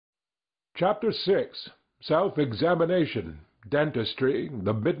Chapter 6. Self-Examination, Dentistry,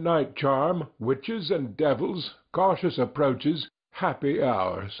 the Midnight Charm, Witches and Devils, Cautious Approaches, Happy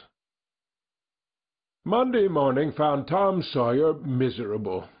Hours. Monday morning found Tom Sawyer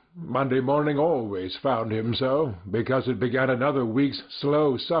miserable. Monday morning always found him so, because it began another week's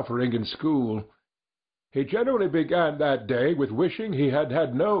slow suffering in school. He generally began that day with wishing he had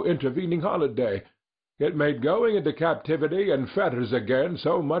had no intervening holiday. It made going into captivity and fetters again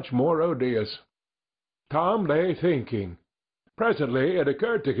so much more odious. Tom lay thinking. Presently it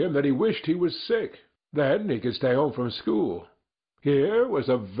occurred to him that he wished he was sick. Then he could stay home from school. Here was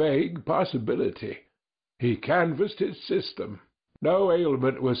a vague possibility. He canvassed his system. No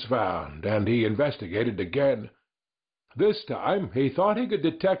ailment was found, and he investigated again. This time he thought he could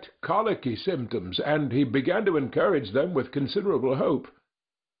detect colicky symptoms, and he began to encourage them with considerable hope.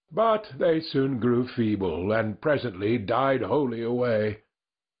 But they soon grew feeble, and presently died wholly away.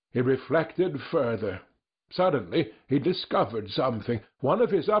 He reflected further. Suddenly he discovered something. One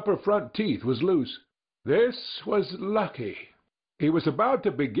of his upper front teeth was loose. This was lucky. He was about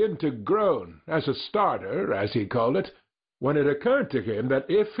to begin to groan, as a starter, as he called it, when it occurred to him that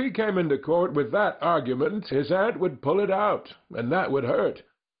if he came into court with that argument, his aunt would pull it out, and that would hurt.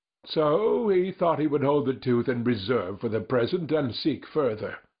 So he thought he would hold the tooth in reserve for the present and seek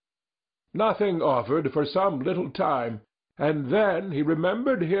further. Nothing offered for some little time, and then he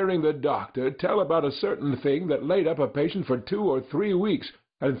remembered hearing the doctor tell about a certain thing that laid up a patient for 2 or 3 weeks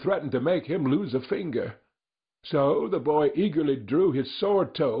and threatened to make him lose a finger. So the boy eagerly drew his sore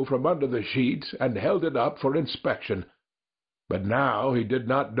toe from under the sheet and held it up for inspection. But now he did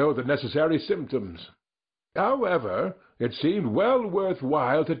not know the necessary symptoms. However, it seemed well worth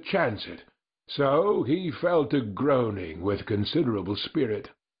while to chance it, so he fell to groaning with considerable spirit.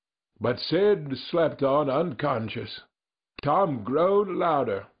 But Sid slept on unconscious. Tom groaned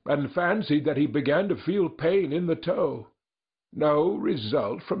louder, and fancied that he began to feel pain in the toe. No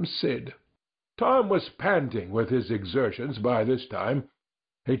result from Sid. Tom was panting with his exertions by this time.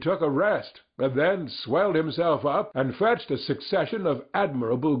 He took a rest, and then swelled himself up and fetched a succession of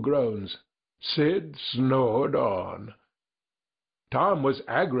admirable groans. Sid snored on. Tom was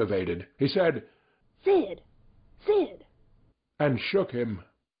aggravated. He said, "Sid! Sid!" and shook him.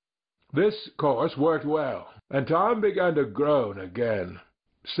 This course worked well, and Tom began to groan again.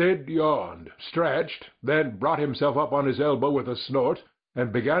 Sid yawned, stretched, then brought himself up on his elbow with a snort,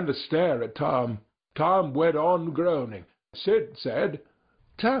 and began to stare at Tom. Tom went on groaning. Sid said,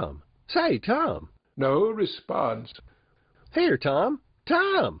 "Tom! Say, Tom!" No response. "Here, Tom!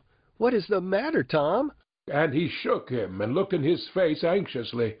 Tom! What is the matter, Tom?" And he shook him and looked in his face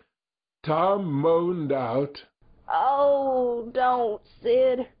anxiously. Tom moaned out, "Oh, don't,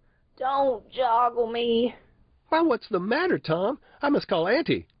 Sid. Don't joggle me." "Why, what's the matter, Tom? I must call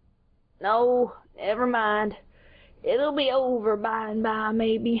Auntie." "No, never mind. It'll be over by and by,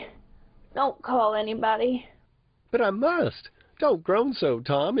 maybe. Don't call anybody." "But I must. Don't groan so,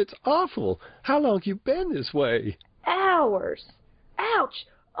 Tom. It's awful. How long you been this way?" "Hours. Ouch!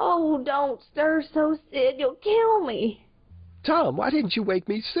 Oh, don't stir so, Sid. You'll kill me." "Tom, why didn't you wake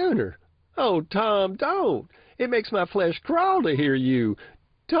me sooner?" "Oh, Tom, don't. It makes my flesh crawl to hear you.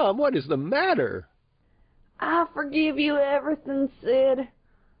 Tom, what is the matter?" "I forgive you everything, Sid.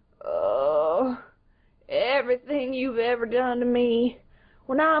 Oh, everything you've ever done to me.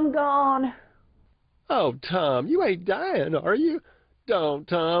 When I'm gone." "Oh, Tom, you ain't dying, are you? Don't,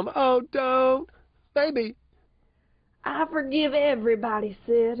 Tom. Oh, don't. Baby." "I forgive everybody,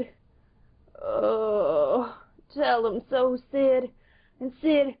 Sid. Oh, tell them so, Sid. And,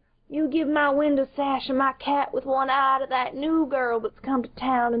 Sid, you give my window sash and my cat with one eye to that new girl that's come to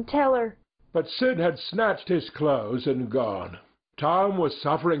town, and tell her." But Sid had snatched his clothes and gone. Tom was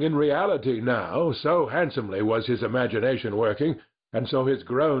suffering in reality now, so handsomely was his imagination working, and so his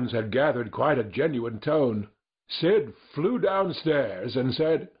groans had gathered quite a genuine tone. Sid flew downstairs and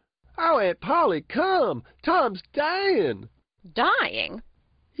said, "Oh, Aunt Polly, come! Tom's dying." "Dying?"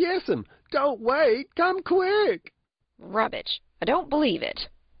 "Yes'm. Don't wait. Come quick." "Rubbish. I don't believe it."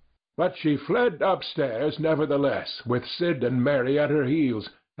 But she fled upstairs nevertheless, with Sid and Mary at her heels,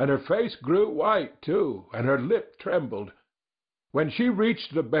 and her face grew white, too, and her lip trembled. When she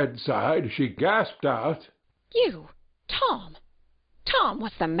reached the bedside, she gasped out, "You! Tom! Tom,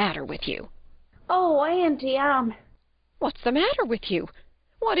 what's the matter with you?" "Oh, Auntie, "What's the matter with you?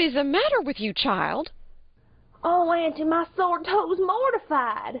 What is the matter with you, child?" Oh, Auntie, my sore toe's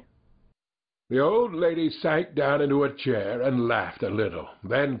mortified." The old lady sank down into a chair and laughed a little,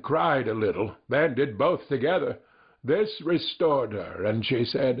 then cried a little, then did both together. This restored her, and she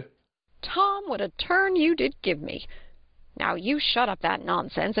said, "Tom, what a turn you did give me. Now you shut up that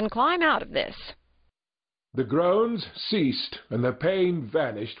nonsense and climb out of this." The groans ceased, and the pain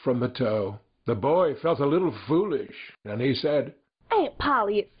vanished from the toe. The boy felt a little foolish, and he said, "Aunt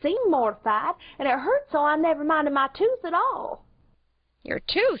Polly, it seemed mortified, and it hurt so I never minded my tooth at all." "Your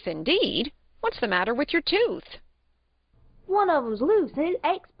tooth, indeed? What's the matter with your tooth?" "One of 'em's loose, and it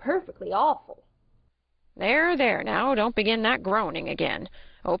aches perfectly awful." There, there, now, don't begin that groaning again.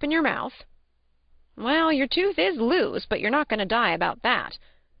 Open your mouth. Well, your tooth is loose, but you're not going to die about that.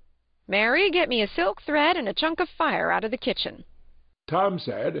 Mary, get me a silk thread and a chunk of fire out of the kitchen." Tom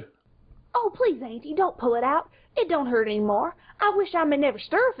said, "Oh, please, Auntie, don't pull it out. It don't hurt any more. I wish I may never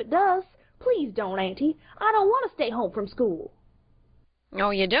stir if it does. Please don't, Auntie. I don't want to stay home from school."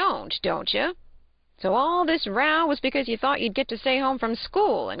 "Oh, you don't you? So all this row was because you thought you'd get to stay home from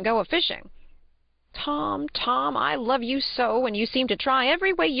school and go a-fishing. Tom, I love you so, and you seem to try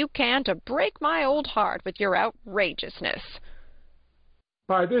every way you can to break my old heart with your outrageousness."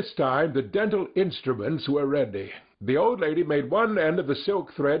 By this time the dental instruments were ready. The old lady made one end of the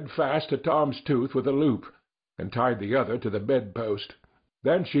silk thread fast to Tom's tooth with a loop, and tied the other to the bedpost.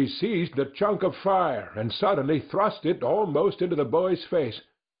 Then she seized the chunk of fire and suddenly thrust it almost into the boy's face.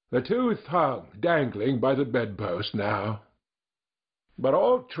 The tooth hung, dangling by the bedpost now. But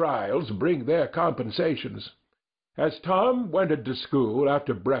all trials bring their compensations. As Tom went into school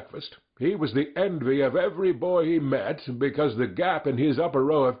after breakfast, he was the envy of every boy he met because the gap in his upper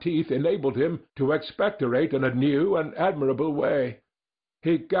row of teeth enabled him to expectorate in a new and admirable way.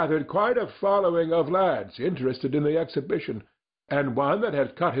 He gathered quite a following of lads interested in the exhibition, and one that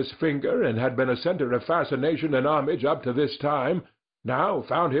had cut his finger and had been a center of fascination and homage up to this time now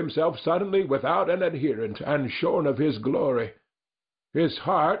found himself suddenly without an adherent and shorn of his glory. His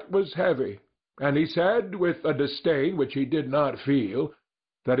heart was heavy, and he said, with a disdain which he did not feel,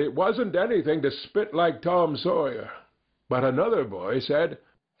 that it wasn't anything to spit like Tom Sawyer. But another boy said,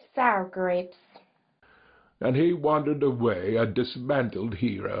 "Sour grapes." And he wandered away a dismantled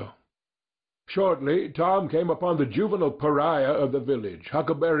hero. Shortly Tom came upon the juvenile pariah of the village,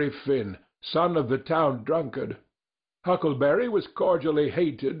 Huckleberry Finn, son of the town drunkard. Huckleberry was cordially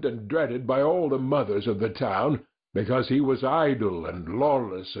hated and dreaded by all the mothers of the town, because he was idle and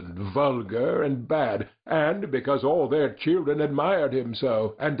lawless and vulgar and bad, and because all their children admired him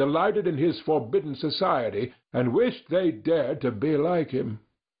so, and delighted in his forbidden society, and wished they dared to be like him.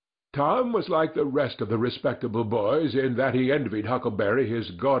 Tom was like the rest of the respectable boys in that he envied Huckleberry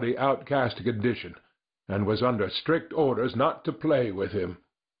his gaudy outcast condition, and was under strict orders not to play with him.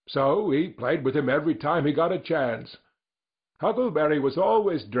 So he played with him every time he got a chance. Huckleberry was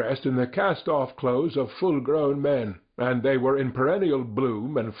always dressed in the cast-off clothes of full-grown men, and they were in perennial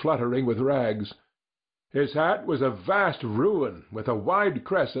bloom and fluttering with rags. His hat was a vast ruin, with a wide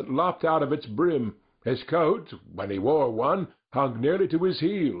crescent lopped out of its brim. His coat, when he wore one, hung nearly to his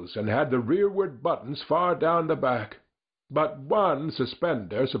heels, and had the rearward buttons far down the back. But one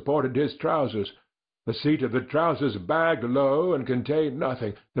suspender supported his trousers. The seat of the trousers bagged low and contained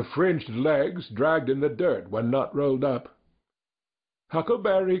nothing. The fringed legs dragged in the dirt when not rolled up.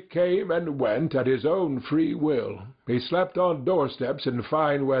 Huckleberry came and went at his own free will. He slept on doorsteps in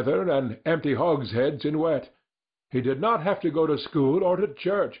fine weather and empty hogsheads in wet. He did not have to go to school or to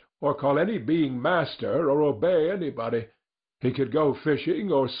church, or call any being master, or obey anybody. He could go fishing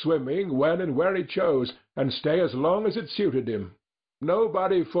or swimming when and where he chose, and stay as long as it suited him.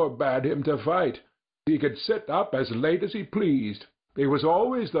 Nobody forbade him to fight. He could sit up as late as he pleased. He was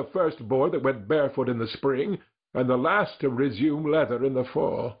always the first boy that went barefoot in the spring, and the last to resume leather in the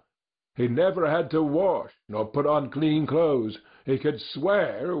fall. He never had to wash, nor put on clean clothes. He could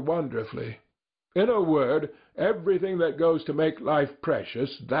swear wonderfully. In a word, everything that goes to make life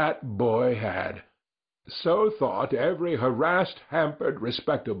precious, that boy had. So thought every harassed, hampered,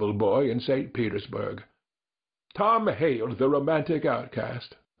 respectable boy in St. Petersburg. Tom hailed the romantic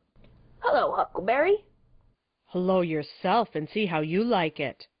outcast. "Hello, Huckleberry." "Hello yourself, and see how you like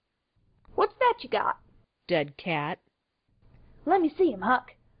it." "What's that you got?" "Dead cat." "Let me see him,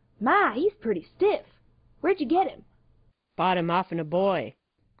 Huck. My, he's pretty stiff. Where'd you get him?" "Bought him offen a boy."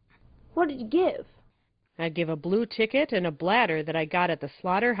 "What did you give?" "I give a blue ticket and a bladder that I got at the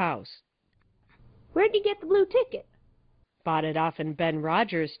slaughterhouse." "Where'd you get the blue ticket?" "Bought it offen Ben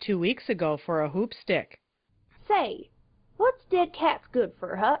Rogers 2 weeks ago for a hoop stick." "Say, what's dead cats good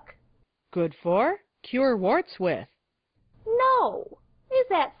for, Huck?" "Good for? Cure warts with." "No! Is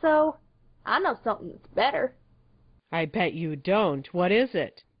that so? I know something that's better." "I bet you don't. What is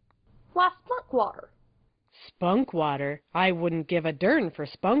it?" "Why, spunk water." "Spunk water? I wouldn't give a dern for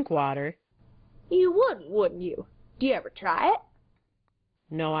spunk water." "You wouldn't you? Do you ever try it?"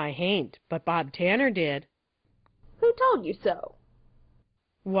 "No, I hain't, but Bob Tanner did." Who told you so?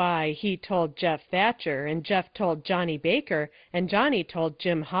 Why, he told Jeff Thatcher, and Jeff told Johnny Baker, and Johnny told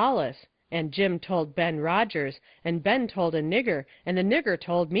Jim Hollis, and Jim told Ben Rogers, and Ben told a nigger, and the nigger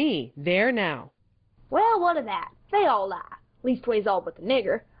told me. There now. Well, what of that? They all lie. Leastways all but the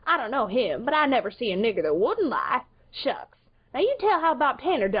nigger. I don't know him, but I never see a nigger that wouldn't lie. Shucks. Now you tell how Bob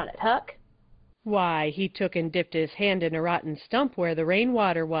Tanner done it, Huck. Why, he took and dipped his hand in a rotten stump where the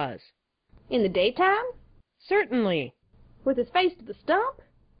rainwater was. In the daytime? Certainly. With his face to the stump?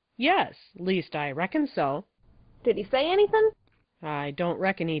 Yes, least I reckon so. Did he say anything? I don't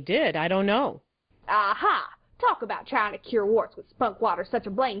reckon he did. I don't know. Aha! Talk about trying to cure warts with spunk water such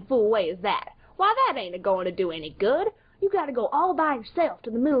a blame fool way as that. Why, that ain't a-going to do any good. You gotta go all by yourself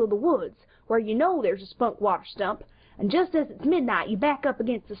to the middle of the woods, where you know there's a spunk water stump, and just as it's midnight you back up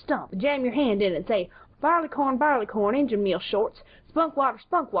against the stump and jam your hand in and say, barleycorn, engine meal shorts, spunk water,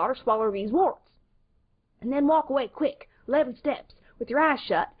 swallow these warts. And then walk away quick, 11 steps, with your eyes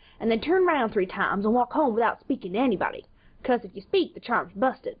shut, and then turn round 3 times and walk home without speaking to anybody, 'cause if you speak the charm's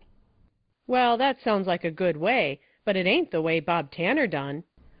busted. Well, that sounds like a good way, but it ain't the way Bob Tanner done.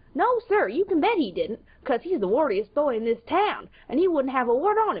 No, sir, you can bet he didn't, 'cause he's the wartiest boy in this town, and he wouldn't have a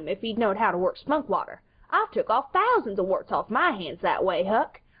wart on him if he'd knowed how to work spunk water. I've took off thousands of warts off my hands that way,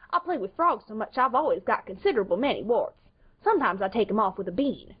 Huck. I play with frogs so much I've always got considerable many warts. Sometimes I take 'em off with a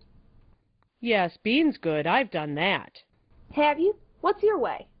bean. Yes, bean's good. I've done that. Have you? What's your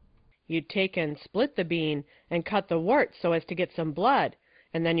way? You take and split the bean and cut the wart so as to get some blood,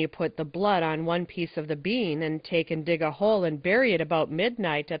 and then you put the blood on one piece of the bean and take and dig a hole and bury it about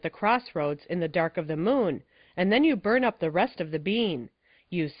midnight at the crossroads in the dark of the moon, and then you burn up the rest of the bean.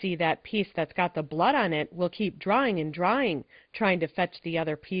 You see that piece that's got the blood on it will keep drying and drying, trying to fetch the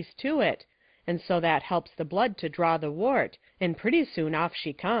other piece to it, and so that helps the blood to draw the wart, and pretty soon off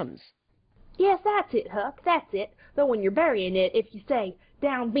she comes. Yes, that's it, Huck, that's it. Though when you're burying it, if you say,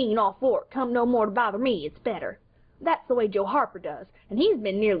 down bean off wart, come no more to bother me, it's better. That's the way Joe Harper does, and he's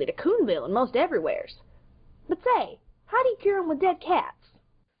been nearly to Coonville and most everywheres. But say, how do you cure 'em with dead cats?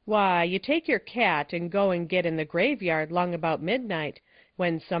 Why, you take your cat and go and get in the graveyard long about midnight,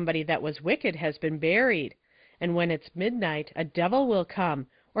 when somebody that was wicked has been buried. And when it's midnight, a devil will come,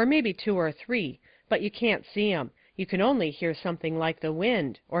 or maybe 2 or 3, but you can't see 'em. You can only hear something like the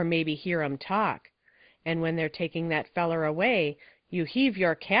wind, or maybe hear 'em talk. And when they're taking that feller away, you heave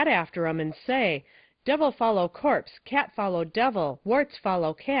your cat after 'em and say, devil follow corpse, cat follow devil, warts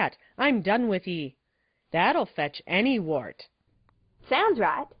follow cat, I'm done with ye. That'll fetch any wart. Sounds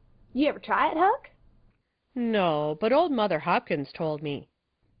right. You ever try it, Huck? No, but old Mother Hopkins told me.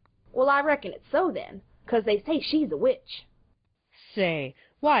 Well, I reckon it's so then, 'cause they say she's a witch. Say,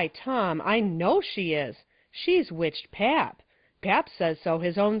 why, Tom, I know she is. She's witched Pap. Pap says so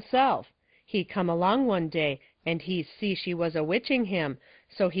his own self. He come along one day, and he see she was a-witching him,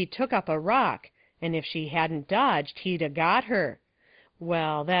 so he took up a rock, and if she hadn't dodged, he'd a-got her.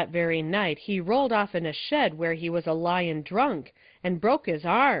 Well, that very night he rolled off in a shed where he was a-lyin' drunk, and broke his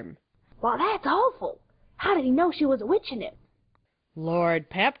arm. Well, that's awful. How did he know she was a-witching him? Lord,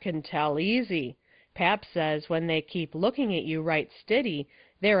 Pap can tell easy. Pap says when they keep looking at you right stiddy,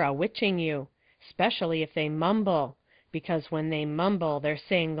 they're a-witching you, 'specially if they mumble, because when they mumble they're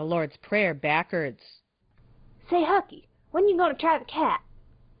saying the Lord's Prayer backwards. Say, Hucky, when you going to try the cat?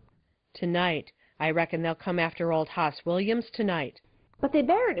 Tonight. I reckon they'll come after old Hoss Williams tonight. But they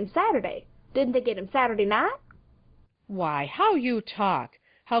buried him Saturday. Didn't they get him Saturday night? Why, how you talk!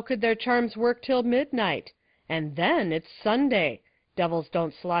 How could their charms work till midnight? And then it's Sunday. Devils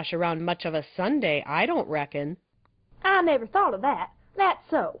don't slosh around much of a Sunday, I don't reckon. I never thought of that. That's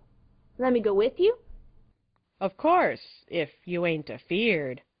so. Let me go with you? Of course, if you ain't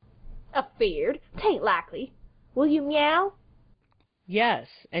afeard. Afeard? 'Tain't likely. Will you meow? Yes,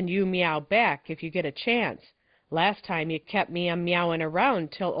 and you meow back if you get a chance. Last time you kept me a-meowing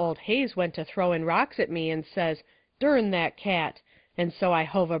around till old Hayes went to throwing rocks at me and says, "Durn that cat," and so I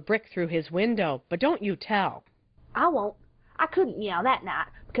hove a brick through his window, but don't you tell. I won't. I couldn't meow that night,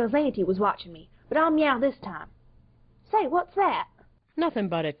 because Auntie was watching me, but I'll meow this time. Say, what's that? Nothing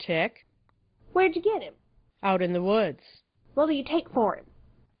but a tick. Where'd you get him? Out in the woods. What'll you take for him?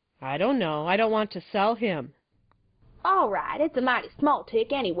 I don't know. I don't want to sell him. All right, it's a mighty small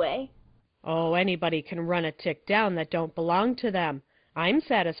tick anyway. Oh, anybody can run a tick down that don't belong to them. I'm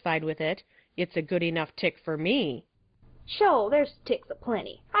satisfied with it. It's a good enough tick for me. Sure, there's ticks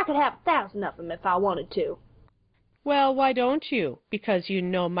a-plenty. I could have 1,000 of them if I wanted to. Well, why don't you? Because you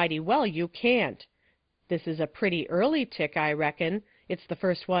know mighty well you can't. This is a pretty early tick, I reckon. It's the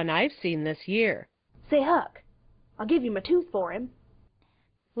first one I've seen this year. Say, Huck, I'll give you my tooth for him.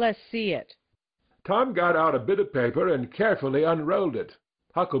 Let's see it. Tom got out a bit of paper and carefully unrolled it.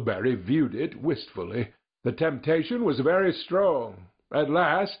 Huckleberry viewed it wistfully. The temptation was very strong. At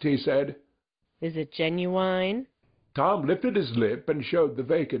last he said, "Is it genuine?" Tom lifted his lip and showed the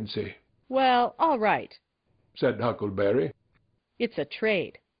vacancy. "Well, all right," said Huckleberry. "It's a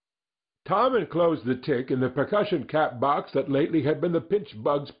trade." Tom enclosed the tick in the percussion cap box that lately had been the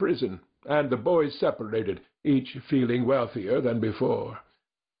pinch-bug's prison, and the boys separated, each feeling wealthier than before.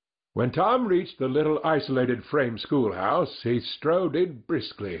 When Tom reached the little isolated frame schoolhouse, he strode in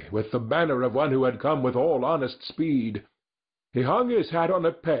briskly, with the manner of one who had come with all honest speed. He hung his hat on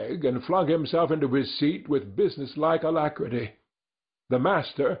a peg and flung himself into his seat with business-like alacrity. The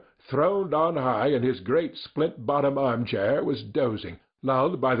master, throned on high in his great splint-bottom armchair, was dozing,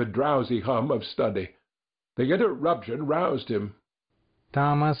 lulled by the drowsy hum of study. The interruption roused him.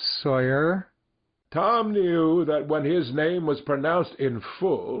 "Thomas Sawyer?" Tom knew that when his name was pronounced in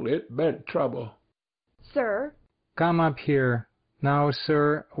full, it meant trouble. Sir? "Come up here. Now,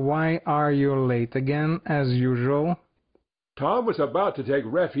 sir, why are you late again, as usual?" Tom was about to take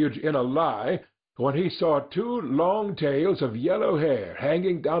refuge in a lie when he saw two long tails of yellow hair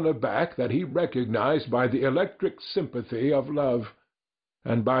hanging down a back that he recognized by the electric sympathy of love.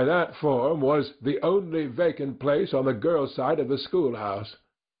 And by that form was the only vacant place on the girls' side of the schoolhouse.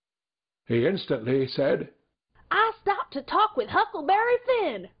 He instantly said, "I stopped to talk with Huckleberry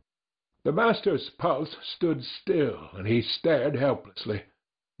Finn." The master's pulse stood still, and he stared helplessly.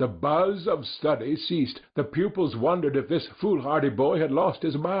 The buzz of study ceased. The pupils wondered if this foolhardy boy had lost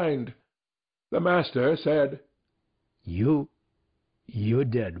his mind. The master said, You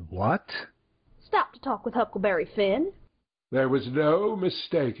did what?" "Stopped to talk with Huckleberry Finn." There was no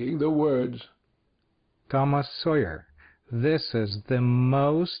mistaking the words. "Thomas Sawyer, this is the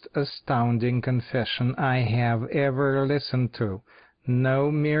most astounding confession I have ever listened to.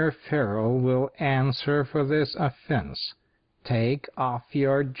 No mere ferule will answer for this offense. Take off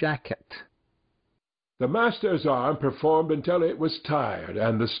your jacket." The master's arm performed until it was tired,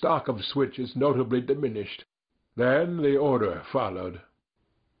 and the stock of switches notably diminished. Then the order followed.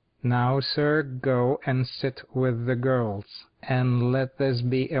 "Now, sir, go and sit with the girls, and let this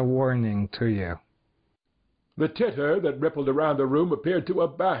be a warning to you." The titter that rippled around the room appeared to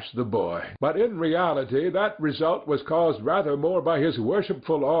abash the boy, but in reality that result was caused rather more by his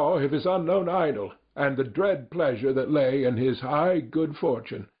worshipful awe of his unknown idol, and the dread pleasure that lay in his high good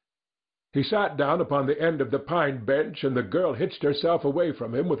fortune. He sat down upon the end of the pine bench, and the girl hitched herself away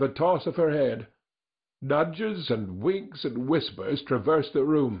from him with a toss of her head. Nudges and winks and whispers traversed the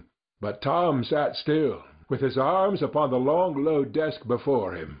room, but Tom sat still, with his arms upon the long low desk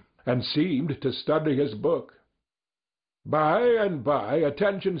before him, and seemed to study his book. By and by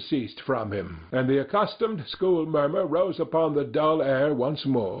attention ceased from him, and the accustomed school murmur rose upon the dull air once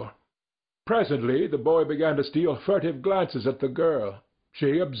more. Presently the boy began to steal furtive glances at the girl.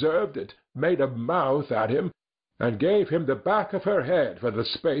 She observed it, made a mouth at him, and gave him the back of her head for the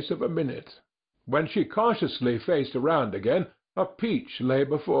space of a minute. When she cautiously faced around again, a peach lay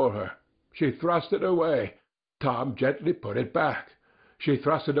before her. She thrust it away. Tom gently put it back. She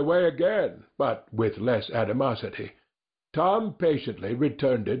thrust it away again, but with less animosity. Tom patiently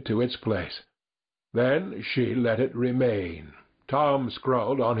returned it to its place. Then she let it remain. Tom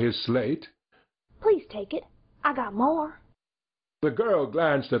scrawled on his slate, "Please take it. I got more." The girl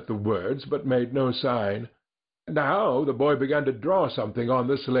glanced at the words, but made no sign. Now the boy began to draw something on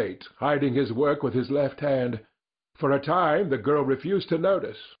the slate, hiding his work with his left hand. For a time the girl refused to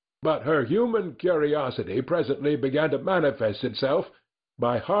notice, but her human curiosity presently began to manifest itself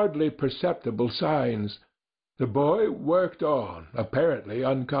by hardly perceptible signs. The boy worked on, apparently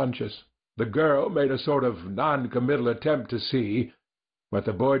unconscious. The girl made a sort of non-committal attempt to see, but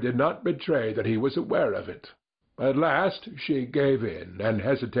the boy did not betray that he was aware of it. At last she gave in, and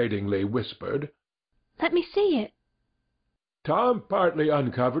hesitatingly whispered, "Let me see it." Tom partly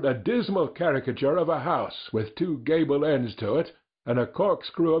uncovered a dismal caricature of a house with two gable ends to it, and a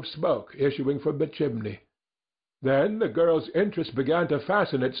corkscrew of smoke issuing from the chimney. Then the girl's interest began to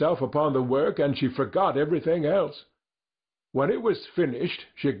fasten itself upon the work, and she forgot everything else. When it was finished,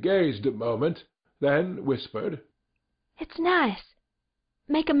 she gazed a moment, then whispered, "It's nice.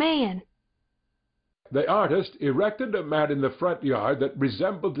 Make a man." The artist erected a man in the front yard that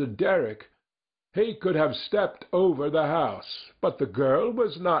resembled a derrick. He could have stepped over the house, but the girl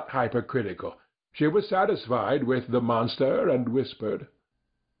was not hypercritical. She was satisfied with the monster, and whispered,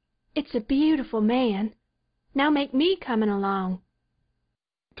 "It's a beautiful man. Now make me coming along."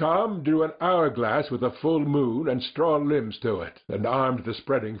 Tom drew an hourglass with a full moon and straw limbs to it, and armed the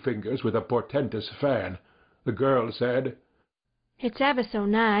spreading fingers with a portentous fan. The girl said, "It's ever so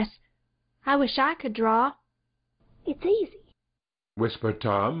nice. I wish I could draw. It's easy, whispered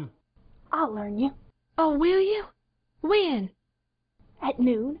Tom. I'll learn you. Oh, will you? When? At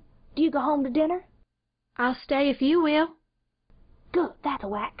noon. Do you go home to dinner? I'll stay if you will. Good, that's a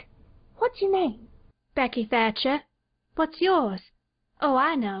whack. What's your name? Becky Thatcher. What's yours? Oh,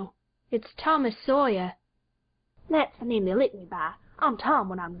 I know. It's Thomas Sawyer. That's the name they lick me by. I'm Tom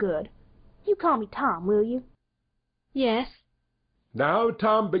when I'm good. You call me Tom, will you? Yes. Now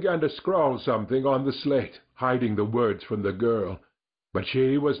Tom began to scrawl something on the slate, hiding the words from the girl. But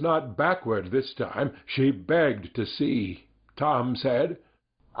she was not backward this time. She begged to see. Tom said,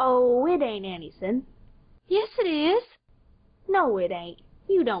 Oh, it ain't anything. Yes, it is. No, it ain't.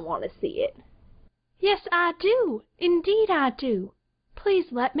 You don't want to see it. Yes, I do. Indeed, I do. Please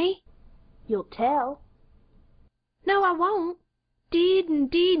let me. You'll tell. No, I won't. Deed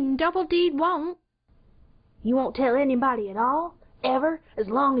and double deed won't. You won't tell anybody at all? Ever? As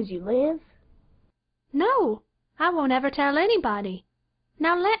long as you live? No, I won't ever tell anybody.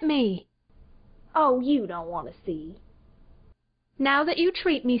 Now let me. Oh, you don't want to see. Now that you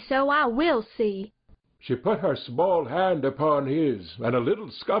treat me so, I will see. She put her small hand upon his, and a little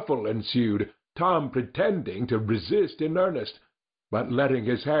scuffle ensued, Tom pretending to resist in earnest, but letting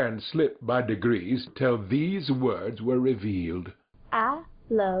his hand slip by degrees till these words were revealed. I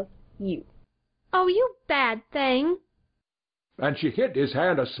love you. Oh, you bad thing. And she hit his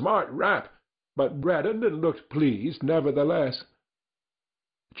hand a smart rap, but reddened and looked pleased nevertheless.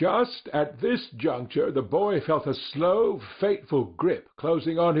 Just at this juncture the boy felt a slow, fateful grip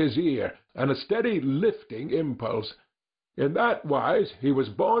closing on his ear, and a steady lifting impulse. In that wise he was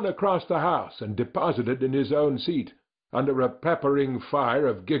borne across the house and deposited in his own seat, under a peppering fire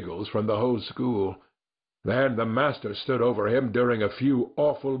of giggles from the whole school. Then the master stood over him during a few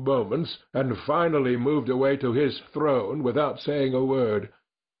awful moments, and finally moved away to his throne without saying a word.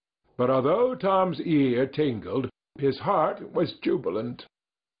 But although Tom's ear tingled, his heart was jubilant.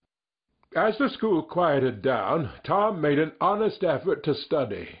 As the school quieted down, Tom made an honest effort to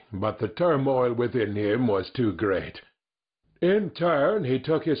study, but the turmoil within him was too great. In turn he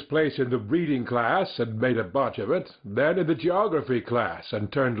took his place in the reading class and made a botch of it, then in the geography class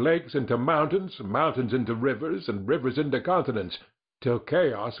and turned lakes into mountains, mountains into rivers, and rivers into continents, till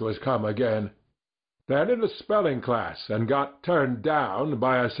chaos was come again. Then in the spelling class and got turned down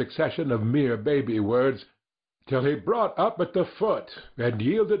by a succession of mere baby words, till he brought up at the foot and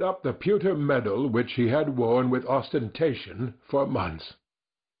yielded up the pewter medal which he had worn with ostentation for months.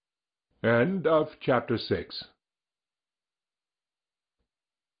 End of chapter 6.